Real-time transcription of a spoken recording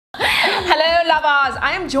lovers!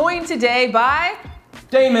 I am joined today by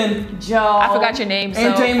Damon. Joe. I forgot your name.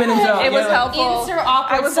 And so Damon and Joe. It was helpful. Insert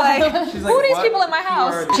awkward I was like, She's who like, are these what? people in my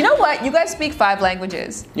house? Do you know what? You guys speak 5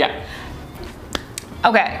 languages. Yeah.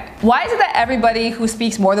 Okay. Why is it that everybody who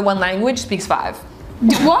speaks more than 1 language speaks 5?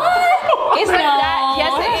 What? It's like that.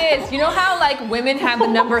 Yes, it is. You know how like women have the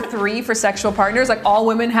number 3 for sexual partners? Like all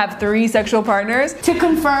women have 3 sexual partners? To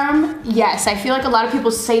confirm, yes. I feel like a lot of people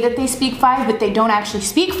say that they speak 5, but they don't actually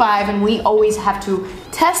speak 5, and we always have to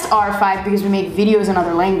test our 5 because we make videos in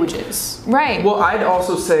other languages. Right. Well, I'd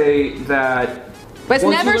also say that. But it's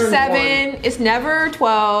once you never learn 7. It's never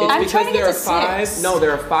 12. It's I'm because trying to get there are to 5. 6. No,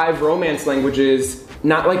 there are 5 romance languages.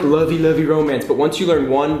 Not like lovey-lovey romance, but once you learn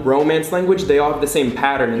 1 romance language, they all have the same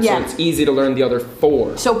pattern, and Yeah. so it's easy to learn the other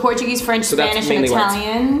 4. So Portuguese, French, So that's Spanish, and mainly why it's-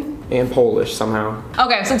 Italian. And Polish somehow.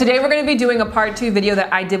 Okay, so today we're going to be doing a part 2 video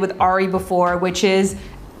that I did with Ari before, which is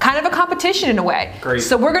kind of a competition in a way. Great.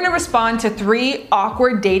 So we're going to respond to 3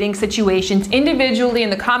 awkward dating situations individually in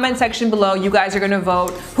the comment section below. You guys are going to vote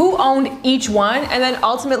who owned each one, and then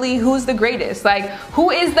ultimately who's the greatest. Like, who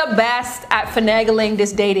is the best at finagling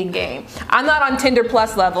this dating game? I'm not on Tinder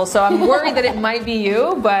Plus level, so I'm worried that it might be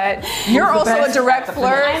you, but you're the also a best direct at the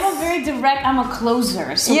flirt. I'm a very direct, I'm a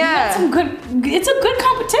closer. So Yeah. we got some good, it's a good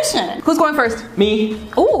competition. Who's going first? Me?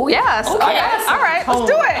 Ooh, yes. Okay. Yes. All right, let's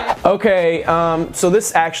do it. Okay, so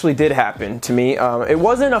this actually did happen to me. It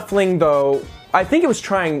wasn't a fling though. I think it was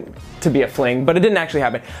trying to be a fling, but it didn't actually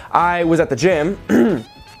happen. I was at the gym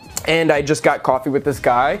and I just got coffee with this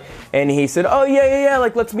guy, and he said, oh yeah,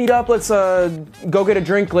 like let's meet up, let's go get a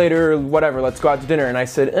drink later, or whatever, let's go out to dinner. And I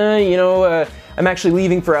said, I'm actually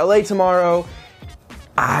leaving for LA tomorrow.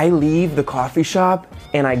 I leave the coffee shop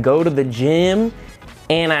and I go to the gym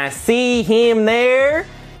and I see him there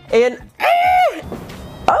and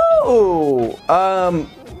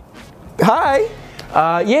hi.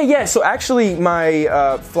 Yeah. So actually,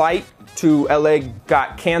 my flight to LA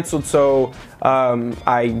got canceled, so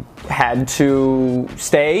I had to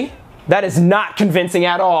stay. That is not convincing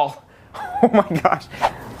at all. Oh my gosh.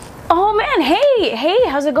 Oh man, hey,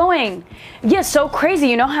 how's it going? Yeah, so crazy.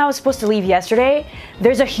 You know how I was supposed to leave yesterday?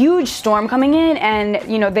 There's a huge storm coming in, and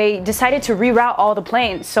they decided to reroute all the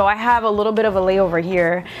planes. So I have a little bit of a layover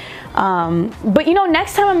here. But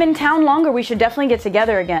next time I'm in town longer, we should definitely get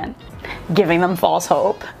together again. Giving them false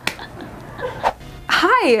hope.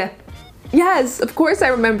 Hi. Yes, of course I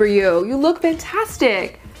remember you. You look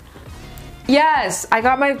fantastic. Yes,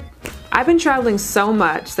 I've been traveling so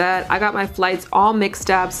much that I got my flights all mixed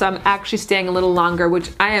up, so I'm actually staying a little longer, which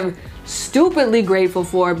I am stupidly grateful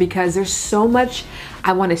for because there's so much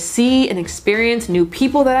I want to see and experience, new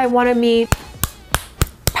people that I want to meet,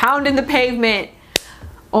 pounding the pavement,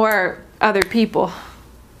 or other people.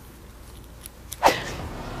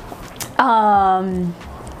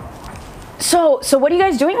 So what are you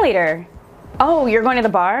guys doing later? Oh, you're going to the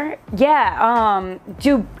bar? Yeah,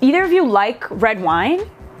 do either of you like red wine?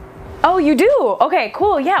 Oh, you do? Okay,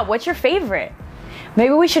 cool. Yeah, what's your favorite?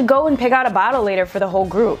 Maybe we should go and pick out a bottle later for the whole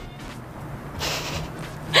group.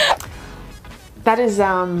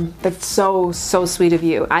 That's so sweet of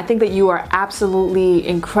you. I think that you are absolutely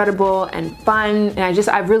incredible and fun, and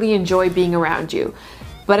I really enjoy being around you.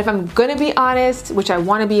 But if I'm gonna be honest, which I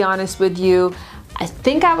wanna be honest with you, I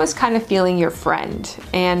think I was kind of feeling your friend.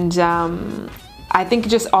 And I think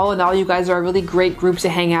just all in all, you guys are a really great group to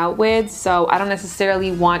hang out with. So I don't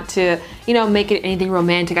necessarily want to, make it anything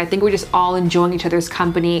romantic. I think we're just all enjoying each other's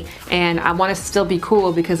company, and I want us to still be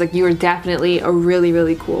cool because like you are definitely a really,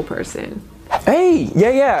 really cool person. Hey,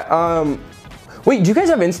 yeah. Wait, do you guys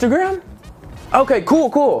have Instagram? Okay,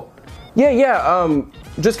 cool. Yeah.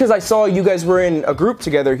 Just because I saw you guys were in a group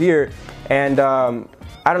together here, and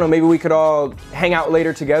I don't know, maybe we could all hang out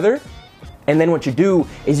later together. And then what you do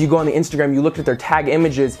is you go on the Instagram, you look at their tag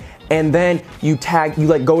images, and then you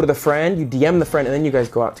go to the friend, you DM the friend, and then you guys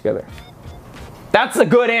go out together. That's a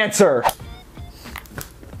good answer.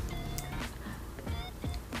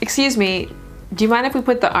 Excuse me, do you mind if we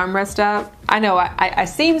put the armrest up? I know I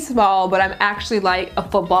seem small, but I'm actually like a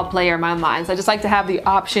football player in my mind. So I just like to have the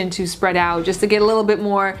option to spread out just to get a little bit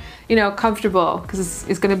more, comfortable, because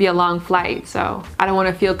it's gonna be a long flight. So I don't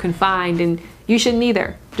wanna feel confined, and you shouldn't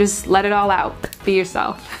either. Just let it all out. Be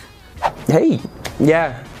yourself. Hey,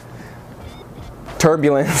 yeah.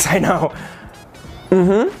 Turbulence, I know.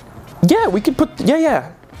 Yeah, we could put,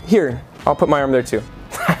 yeah. Here, I'll put my arm there too.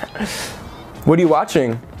 What are you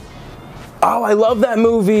watching? Oh, I love that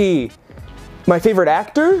movie. My favorite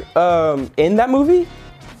actor in that movie?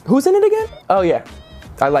 Who's in it again? Oh yeah,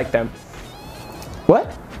 I like them.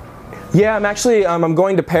 What? Yeah, I'm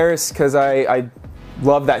going to Paris because I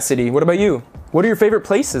love that city. What about you? What are your favorite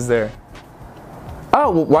places there?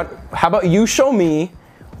 Oh, well, what? How about you show me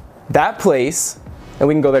that place and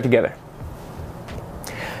we can go there together?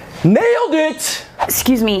 Nailed it!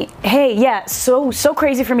 Excuse me. Hey, yeah, so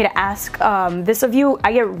crazy for me to ask this of you.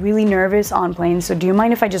 I get really nervous on planes, so do you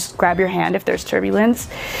mind if I just grab your hand if there's turbulence?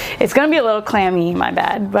 It's gonna be a little clammy, my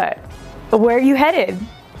bad, but where are you headed?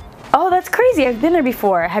 Oh, that's crazy. I've been there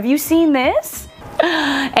before. Have you seen this?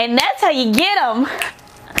 And that's how you get them.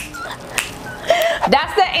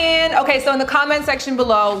 That's the end. Okay, so in the comment section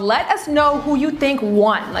below, let us know who you think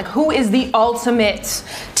won. Like, who is the ultimate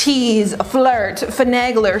tease, flirt,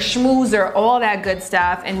 finagler, schmoozer, all that good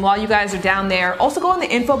stuff. And while you guys are down there, also go in the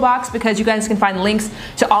info box because you guys can find links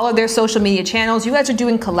to all of their social media channels. You guys are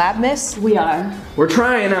doing Collabmas. We are. We're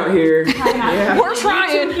trying out here. Yeah. We're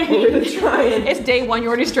trying. We're trying. It's day one, you're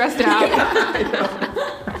already stressed out.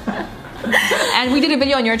 And we did a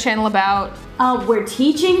video on your channel about... we're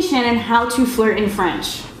teaching Shannon how to flirt in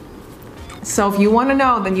French. So if you want to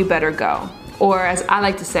know, then you better go. Or as I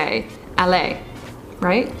like to say, allez.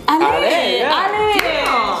 Right? Allez! yeah. Allez!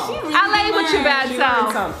 Allez with your bad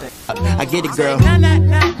self. I get it, girl.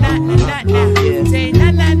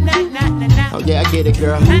 Oh yeah, I get it,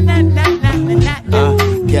 girl.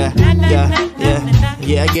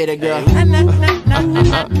 Yeah, I get it, girl.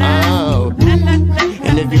 Oh.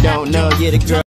 And if you don't know, get it, girl.